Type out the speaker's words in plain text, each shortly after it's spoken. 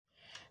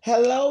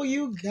Hello,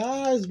 you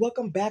guys.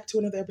 Welcome back to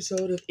another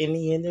episode of In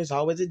the End, There's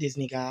Always a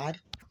Disney God.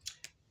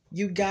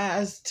 You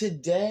guys,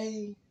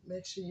 today,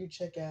 make sure you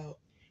check out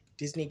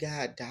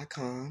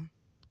DisneyGod.com.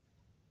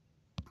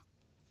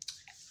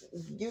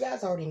 You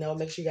guys already know,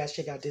 make sure you guys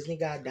check out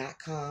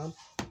DisneyGod.com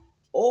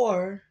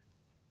or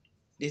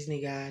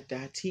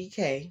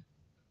DisneyGod.tk.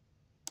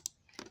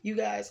 You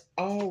guys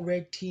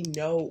already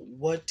know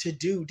what to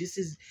do. This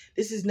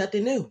is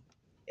nothing new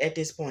at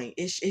this point.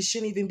 It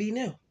shouldn't even be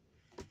new.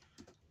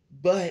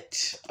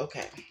 But,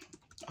 okay.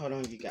 Hold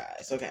on, you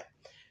guys. Okay.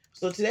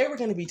 So today we're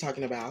going to be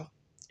talking about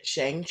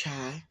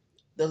Shang-Chi,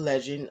 the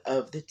Legend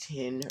of the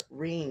Ten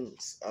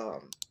Rings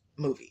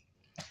movie.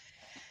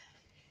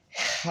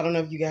 I don't know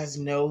if you guys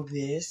know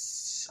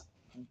this,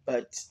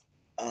 but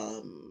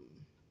um,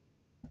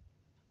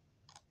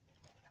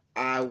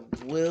 I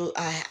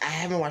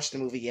haven't watched the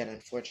movie yet,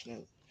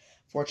 unfortunately.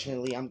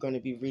 Fortunately, I'm going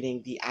to be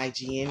reading the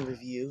IGN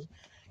review.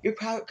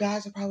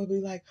 Guys are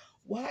probably like,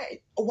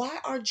 why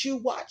aren't you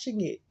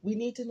watching it? We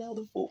need to know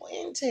the full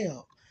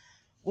intel.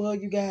 Well,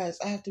 you guys,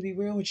 I have to be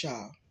real with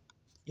y'all.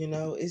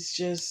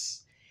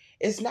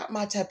 It's not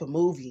my type of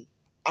movie.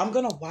 I'm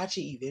gonna watch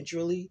it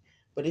eventually,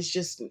 but it's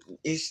just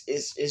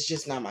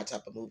not my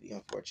type of movie,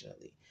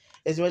 unfortunately.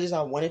 As much as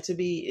I want it to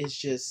be,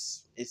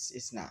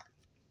 it's not.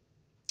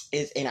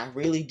 And I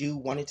really do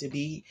want it to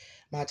be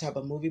my type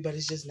of movie, but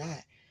it's just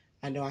not.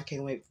 I know I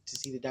can't wait to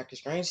see the Doctor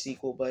Strange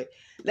sequel, but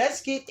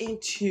let's get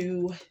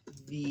into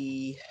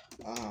the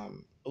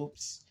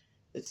oops.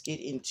 Let's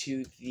get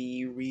into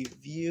the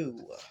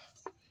review.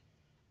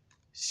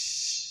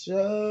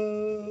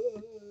 So,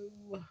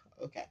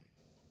 okay,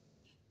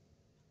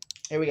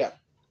 here we go.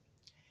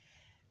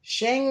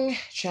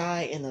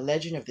 Shang-Chi and the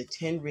Legend of the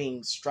Ten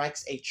Rings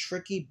strikes a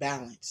tricky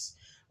balance,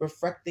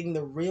 reflecting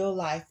the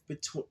real-life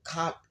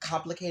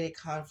complicated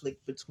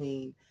conflict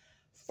between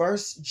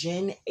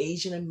first-gen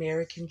Asian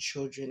American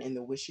children and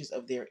the wishes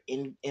of their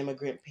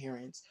immigrant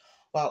parents,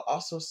 while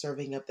also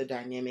serving up the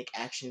dynamic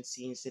action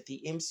scenes that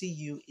the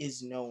MCU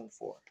is known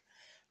for.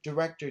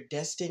 Director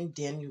Destin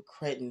Daniel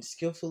Cretton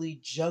skillfully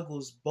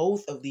juggles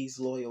both of these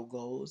loyal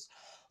goals,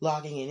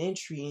 logging an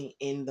entry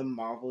in the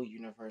Marvel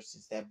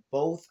universes that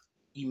both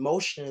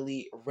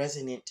emotionally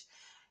resonant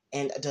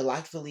and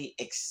delightfully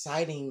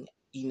exciting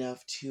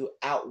enough to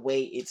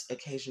outweigh its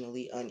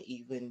occasionally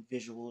uneven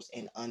visuals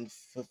and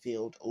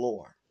unfulfilled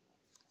lore.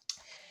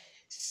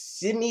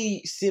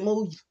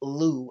 Simu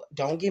Liu,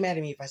 don't get mad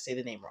at me if I say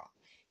the name wrong.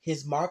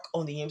 His mark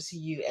on the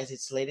MCU as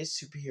its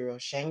latest superhero,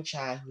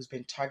 Shang-Chi, who's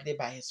been targeted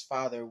by his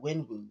father,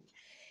 Wenwu,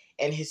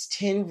 and his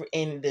the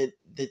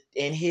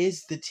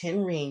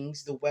Ten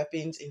Rings, the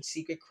weapons and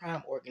secret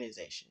crime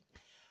organization.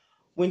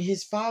 When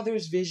his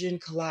father's vision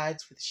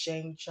collides with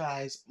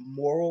Shang-Chi's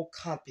moral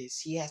compass,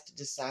 he has to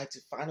decide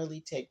to finally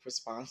take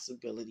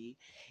responsibility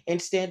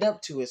and stand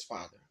up to his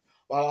father,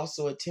 while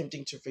also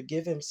attempting to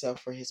forgive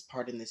himself for his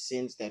part in the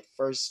sins that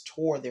first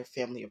tore their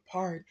family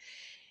apart.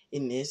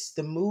 In this,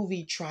 the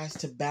movie tries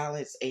to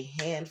balance a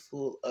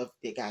handful of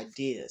big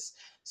ideas,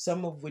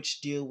 some of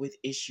which deal with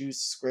issues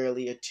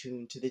squarely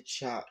attuned to the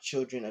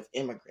children of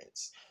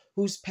immigrants.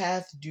 Whose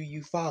path do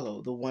you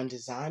follow? The one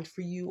designed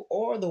for you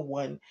or the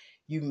one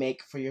you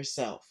make for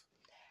yourself?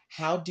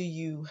 How do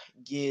you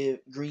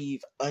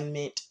grieve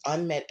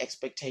unmet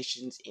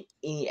expectations in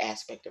any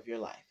aspect of your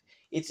life?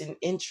 It's an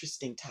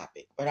interesting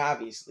topic, but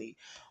obviously,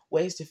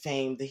 Ways to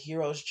Fame, the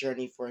hero's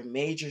journey for a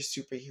major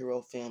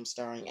superhero film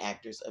starring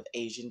actors of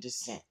Asian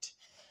descent.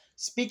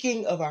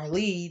 Speaking of our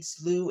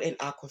leads, Lou and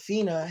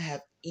Aquafina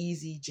have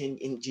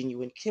and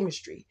genuine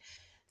chemistry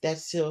that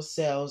still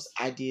sells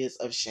ideas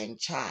of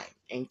Shang-Chi,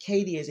 and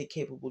Katie is a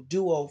capable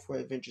duo for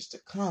adventures to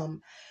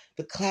come.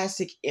 The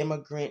classic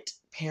immigrant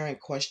parent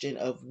question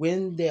of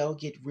when they'll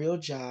get real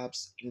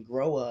jobs and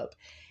grow up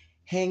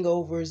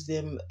hangovers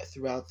them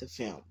throughout the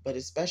film, but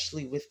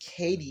especially with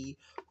Katie,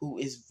 who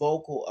is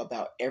vocal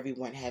about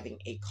everyone having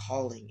a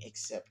calling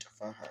except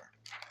for her.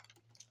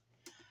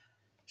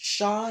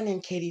 Sean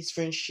and Katie's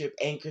friendship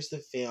anchors the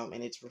film,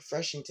 and it's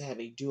refreshing to have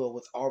a duo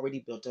with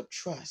already built up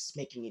trust,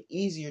 making it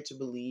easier to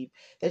believe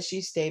that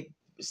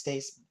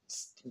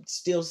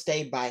still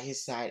stay by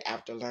his side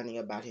after learning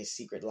about his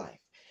secret life.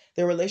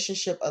 Their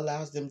relationship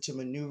allows them to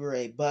maneuver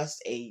a bus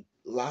a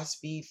lot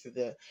speed through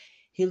the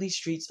hilly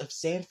streets of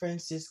San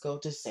Francisco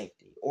to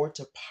safety, or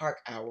to park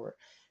hour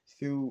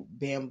through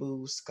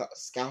bamboo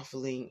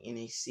scaffolding in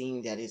a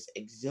scene that is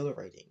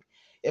exhilarating,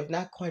 if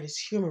not quite as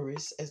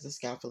humorous as the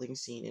scaffolding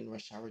scene in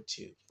Rush Hour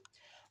 2.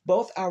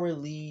 Both our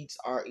leads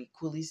are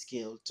equally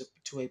skilled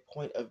to a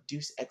point of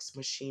deus ex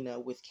machina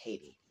with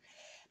Katie,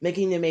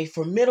 making them a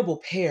formidable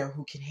pair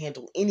who can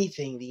handle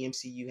anything the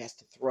MCU has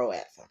to throw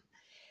at them.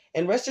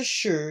 And rest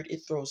assured,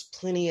 it throws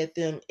plenty at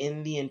them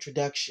in the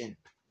introduction.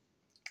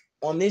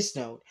 On this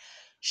note,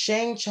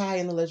 Shang-Chi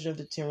and the Legend of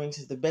the Ten Rings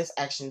has the best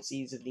action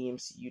scenes of the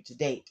MCU to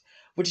date,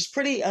 which is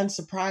pretty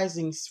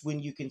unsurprising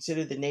when you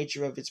consider the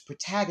nature of its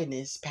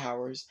protagonist's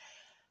powers.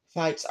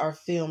 Fights are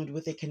filmed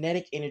with a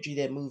kinetic energy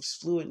that moves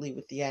fluidly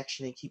with the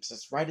action and keeps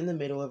us right in the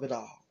middle of it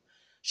all.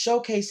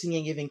 showcasing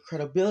and giving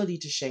credibility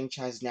to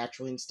Shang-Chi's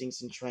natural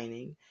instincts and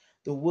training.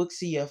 The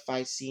Wuxia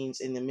fight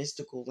scenes in the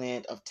mystical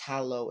land of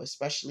Ta Lo,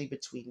 especially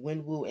between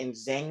Wenwu and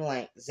Zhang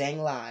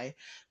Lai,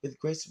 with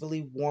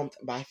gracefully warmed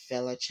by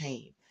Fela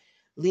Chain,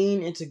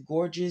 lean into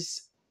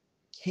gorgeous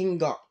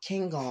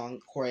Kingong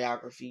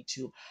choreography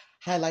to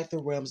highlight the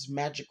realm's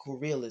magical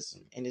realism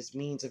and as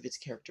means of its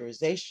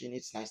characterization.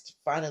 It's nice to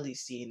finally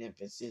see an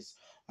emphasis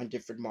on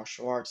different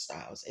martial arts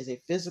styles as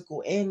a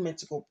physical and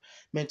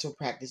mental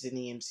practice in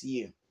the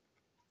MCU.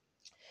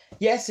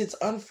 Yes, it's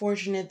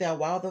unfortunate that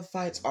while the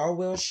fights are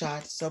well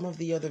shot, some of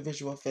the other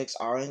visual effects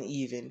are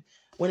uneven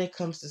when it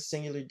comes to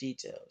singular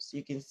details.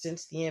 You can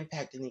sense the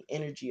impact and the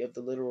energy of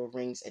the literal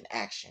rings in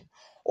action,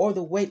 or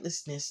the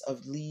weightlessness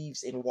of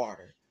leaves in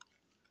water.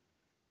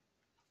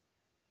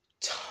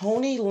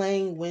 Tony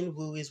Lang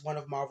Wenwu is one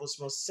of Marvel's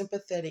most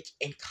sympathetic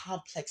and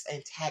complex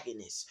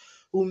antagonists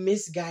who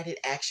misguided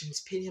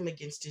actions pit him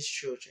against his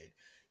children.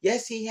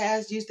 Yes, he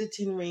has used the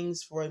Ten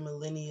Rings for a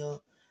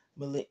millennia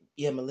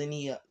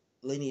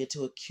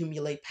to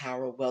accumulate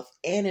power, wealth,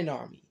 and an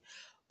army.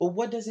 But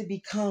what does it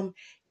become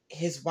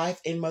his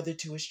wife and mother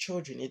to his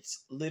children?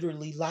 It's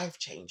literally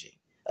life-changing,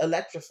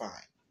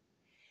 electrifying,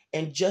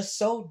 and just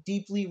so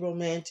deeply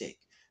romantic.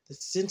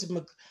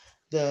 The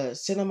the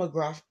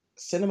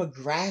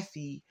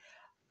cinematography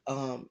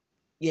um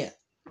yeah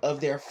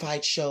of their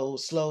fight show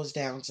slows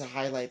down to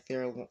highlight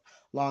their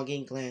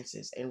longing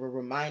glances, and we're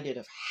reminded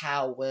of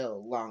how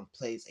well Long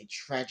plays a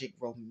tragic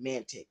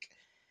romantic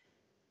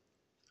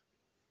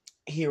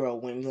hero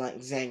when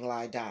Zhang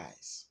Lai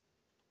dies.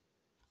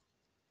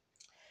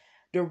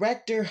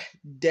 Director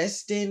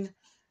Destin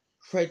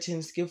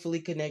Creighton skillfully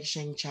connects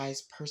Shang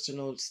Chai's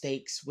personal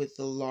stakes with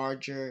the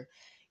larger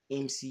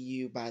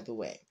MCU, by the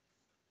way,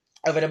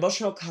 of an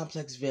emotional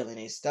complex villain,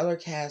 a stellar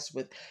cast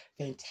with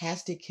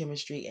fantastic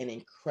chemistry and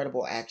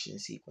incredible action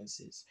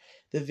sequences.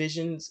 The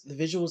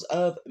visuals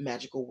of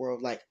magical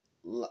world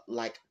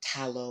like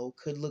Talo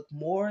could look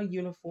more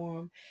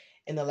uniform,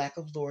 and the lack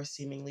of lore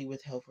seemingly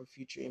withheld for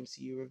future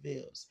MCU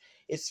reveals.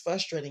 It's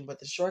frustrating, but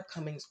the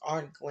shortcomings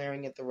aren't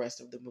glaring at the rest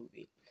of the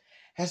movie.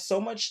 It has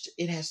so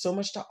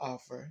much to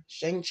offer.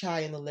 Shang-Chi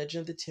and the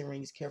Legend of the Ten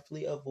Rings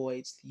carefully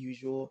avoids the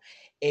usual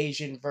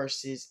Asian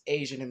versus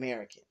Asian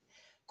American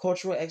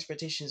cultural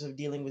expectations of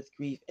dealing with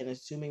grief and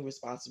assuming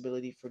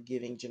responsibility for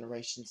giving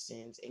generation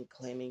sins and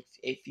claiming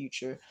a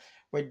future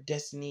where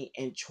destiny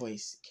and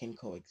choice can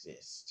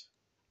coexist.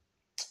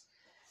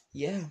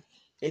 Yeah,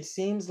 it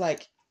seems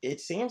like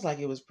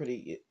it was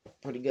pretty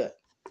good,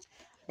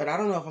 but I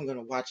don't know if I'm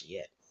gonna watch it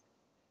yet.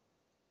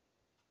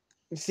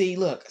 See,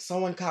 look,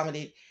 someone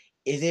commented,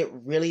 "Is it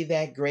really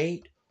that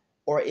great,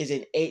 or is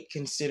an 8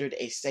 considered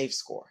a safe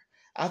score?"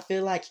 I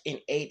feel like an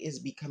 8 is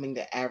becoming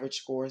the average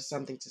score,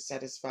 something to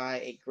satisfy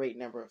a great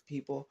number of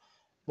people,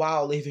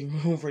 while leaving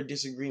room for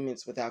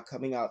disagreements without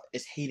coming out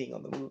as hating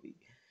on the movie.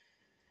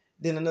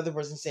 Then another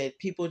person said,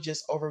 "People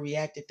just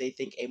overreact if they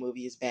think a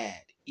movie is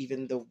bad.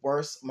 Even the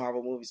worst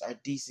Marvel movies are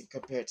decent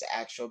compared to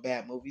actual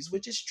bad movies,"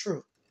 which is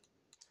true.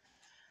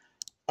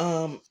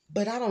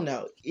 But I don't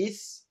know.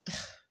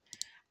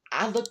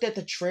 I looked at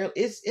the trail.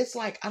 It's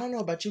like, I don't know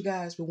about you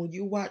guys, but when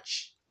you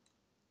watch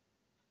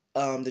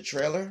the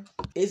trailer,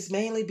 it's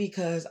mainly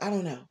because I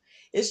don't know.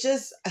 It's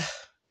just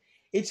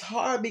it's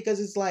hard because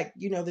it's like,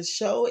 the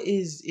show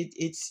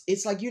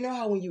it's like,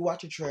 how when you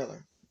watch a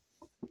trailer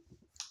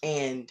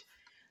and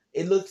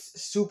it looks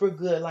super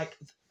good, like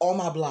On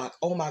My Block.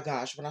 Oh my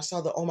gosh, when I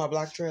saw the On My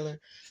Block trailer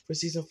for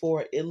season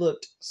 4, it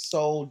looked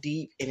so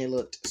deep and it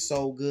looked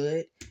so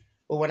good.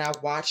 But when I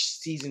watched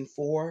season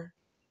 4,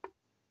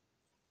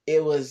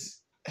 it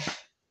was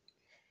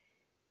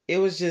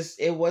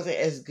it wasn't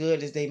as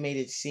good as they made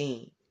it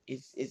seem.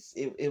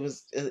 It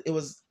was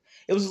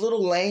a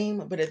little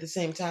lame, but at the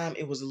same time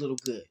it was a little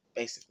good.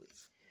 Basically,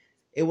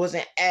 it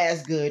wasn't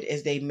as good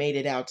as they made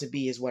it out to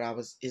be. Is what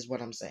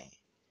I'm saying.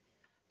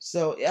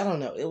 So I don't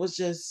know. It was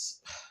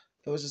just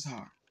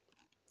hard.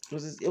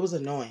 It was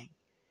annoying,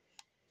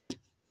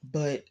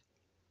 but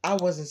I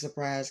wasn't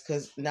surprised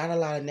because not a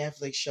lot of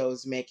Netflix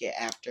shows make it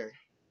after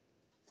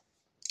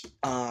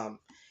um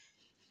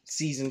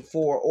season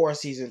 4 or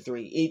season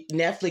 3.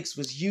 Netflix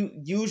was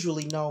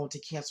usually known to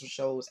cancel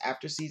shows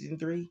after season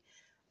 3,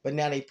 but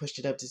now they pushed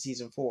it up to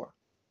season 4.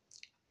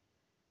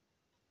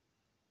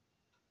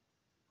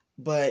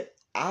 But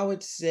I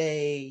would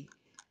say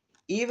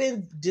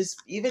even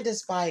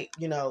despite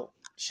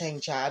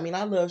Shang-Chi. I mean,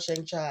 I love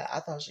Shang-Chi. I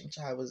thought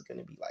Shang-Chi was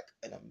gonna be like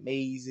an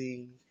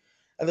amazing.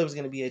 I thought it was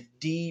gonna be a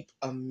deep,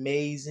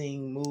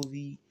 amazing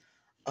movie.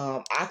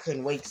 I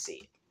couldn't wait to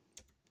see it.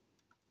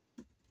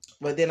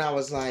 But then I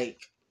was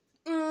like,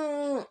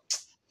 mm,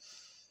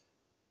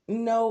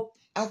 nope.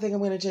 I think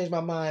I'm gonna change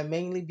my mind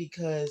mainly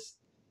because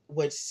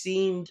what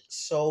seemed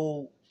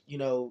so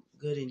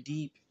good and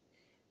deep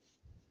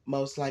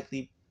most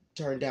likely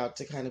turned out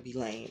to kind of be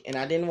lame. And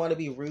I didn't want to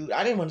be rude.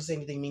 I didn't want to say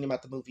anything mean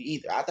about the movie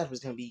either. I thought it was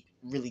going to be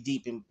really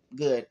deep and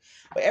good.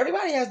 But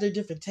everybody has their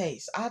different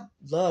tastes. I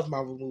love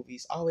Marvel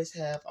movies. Always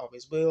have,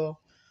 always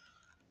will.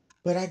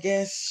 But I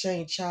guess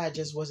Shang-Chi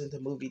just wasn't the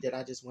movie that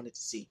I just wanted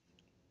to see.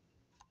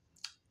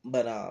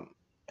 But I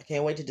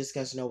can't wait to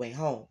discuss No Way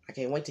Home. I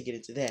can't wait to get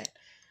into that.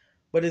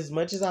 But as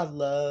much as I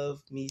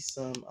love me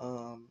some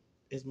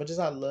as much as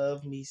I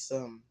love me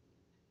some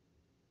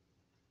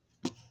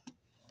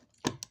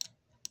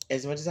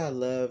as much as I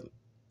love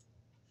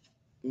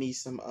me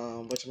some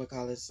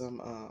whatchamacallit,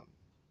 some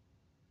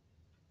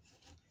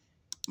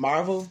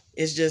Marvel,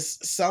 it's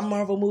just some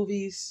Marvel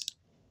movies,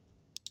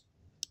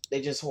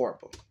 they just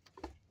horrible.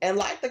 And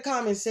like the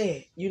comment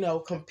said,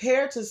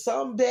 compared to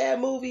some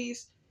bad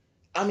movies,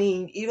 I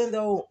mean, even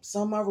though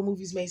some Marvel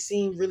movies may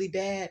seem really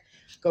bad,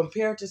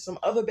 compared to some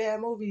other bad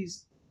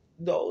movies,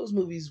 those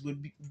movies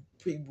would be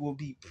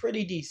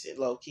pretty decent,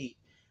 low key.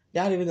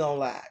 Not even gonna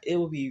lie, it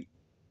would be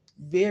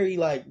very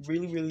like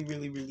really, really,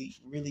 really, really,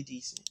 really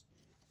decent,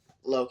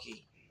 low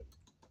key.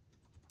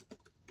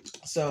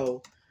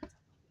 So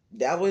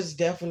that was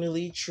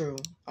definitely true.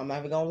 I'm not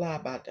even gonna lie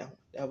about that one.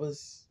 That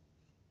was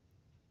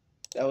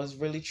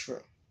really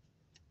true.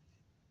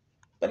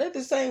 But at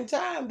the same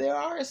time, there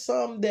are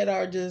some that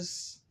are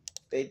just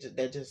they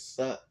just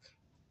suck,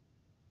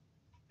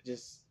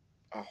 just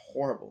are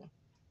horrible.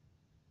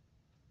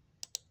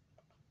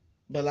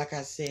 But like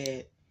I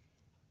said,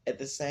 at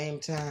the same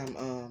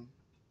time,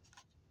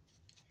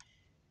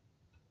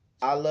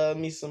 I love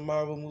me some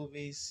Marvel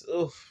movies.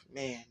 Oof,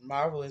 man,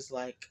 Marvel is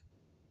like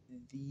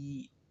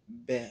the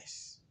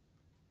best.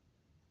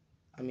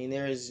 I mean,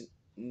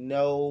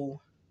 no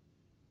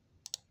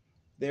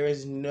there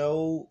is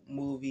no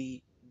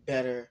movie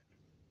better.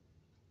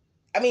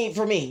 I mean,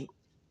 for me,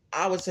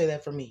 I would say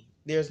that for me,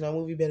 there's no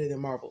movie better than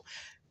Marvel.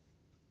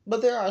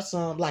 But there are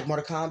some like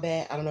Mortal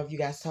Kombat. I don't know if you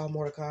guys saw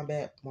Mortal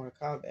Kombat. Mortal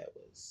Kombat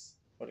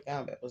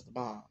was the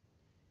bomb.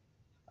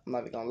 I'm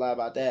not even gonna lie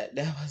about that.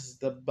 That was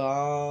the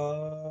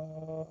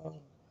bomb.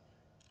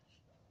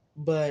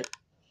 But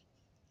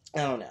I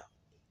don't know.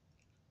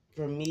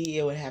 For me,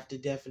 it would have to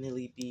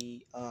definitely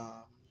be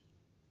uh,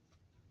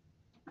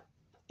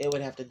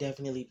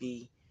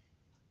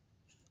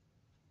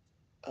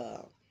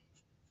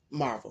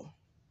 Marvel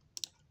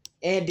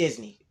and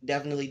Disney.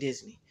 Definitely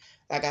Disney.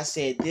 Like I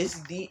said,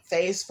 the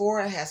Phase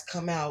 4 has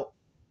come out.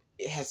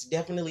 It has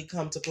definitely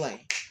come to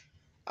play.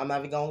 I'm not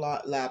even gonna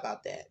lie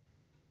about that.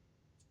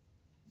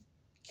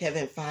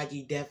 Kevin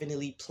Feige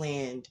definitely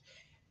planned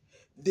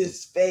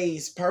this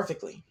phase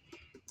perfectly.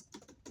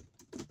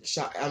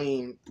 I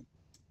mean,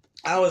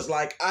 I was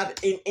like,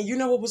 and you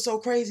know what was so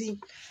crazy?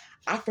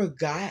 I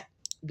forgot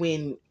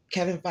when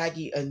Kevin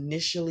Feige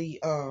initially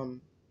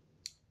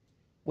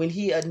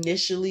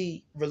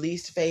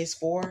released Phase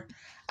 4,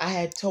 I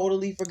had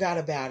totally forgot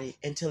about it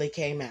until it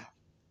came out.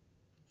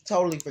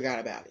 Totally forgot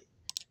about it.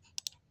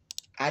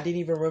 I didn't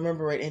even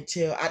remember it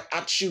until I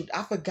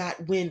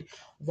forgot when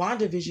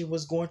WandaVision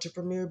was going to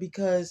premiere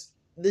because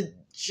the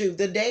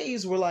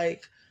days were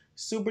like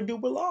super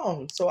duper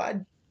long. So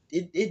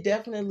it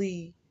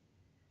definitely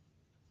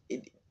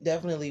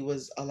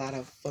was a lot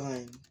of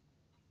fun.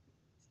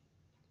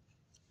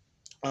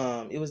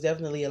 It was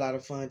definitely a lot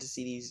of fun to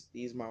see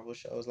these Marvel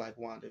shows like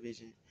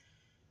WandaVision,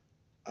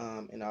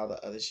 and all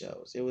the other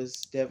shows. It was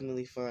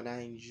definitely fun.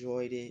 I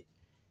enjoyed it.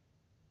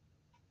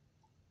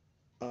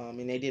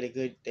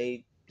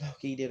 And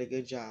Loki did a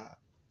good job.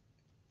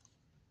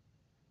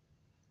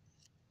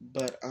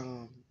 But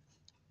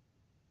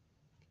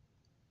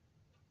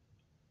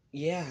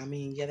yeah, I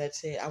mean, yeah,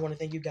 that's it. I want to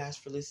thank you guys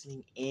for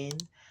listening in.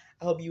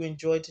 I hope you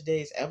enjoyed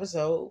today's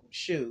episode.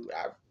 Shoot,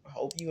 I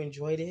hope you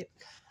enjoyed it.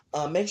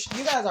 Make sure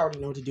you guys already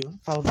know what to do.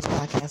 Follow this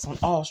podcast on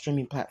all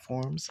streaming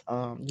platforms.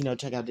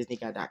 Check out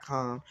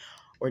DisneyGuy.com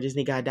or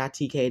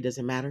DisneyGuy.tk. It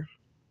doesn't matter.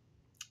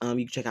 You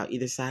can check out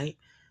either site,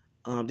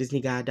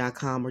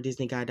 DisneyGuy.com or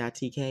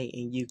DisneyGuy.tk,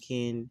 and you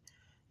can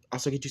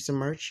also get you some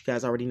merch. You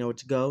guys already know where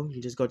to go.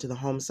 You just go to the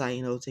home site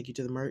and it'll take you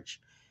to the merch.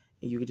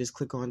 And you can just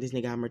click on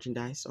Disney Guy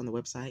merchandise on the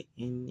website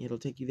and it'll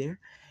take you there.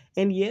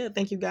 And yeah,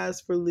 thank you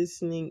guys for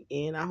listening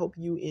in. I hope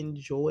you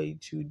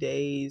enjoyed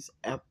today's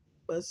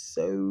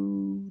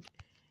episode.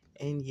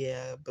 And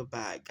yeah,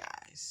 bye-bye,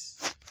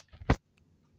 guys.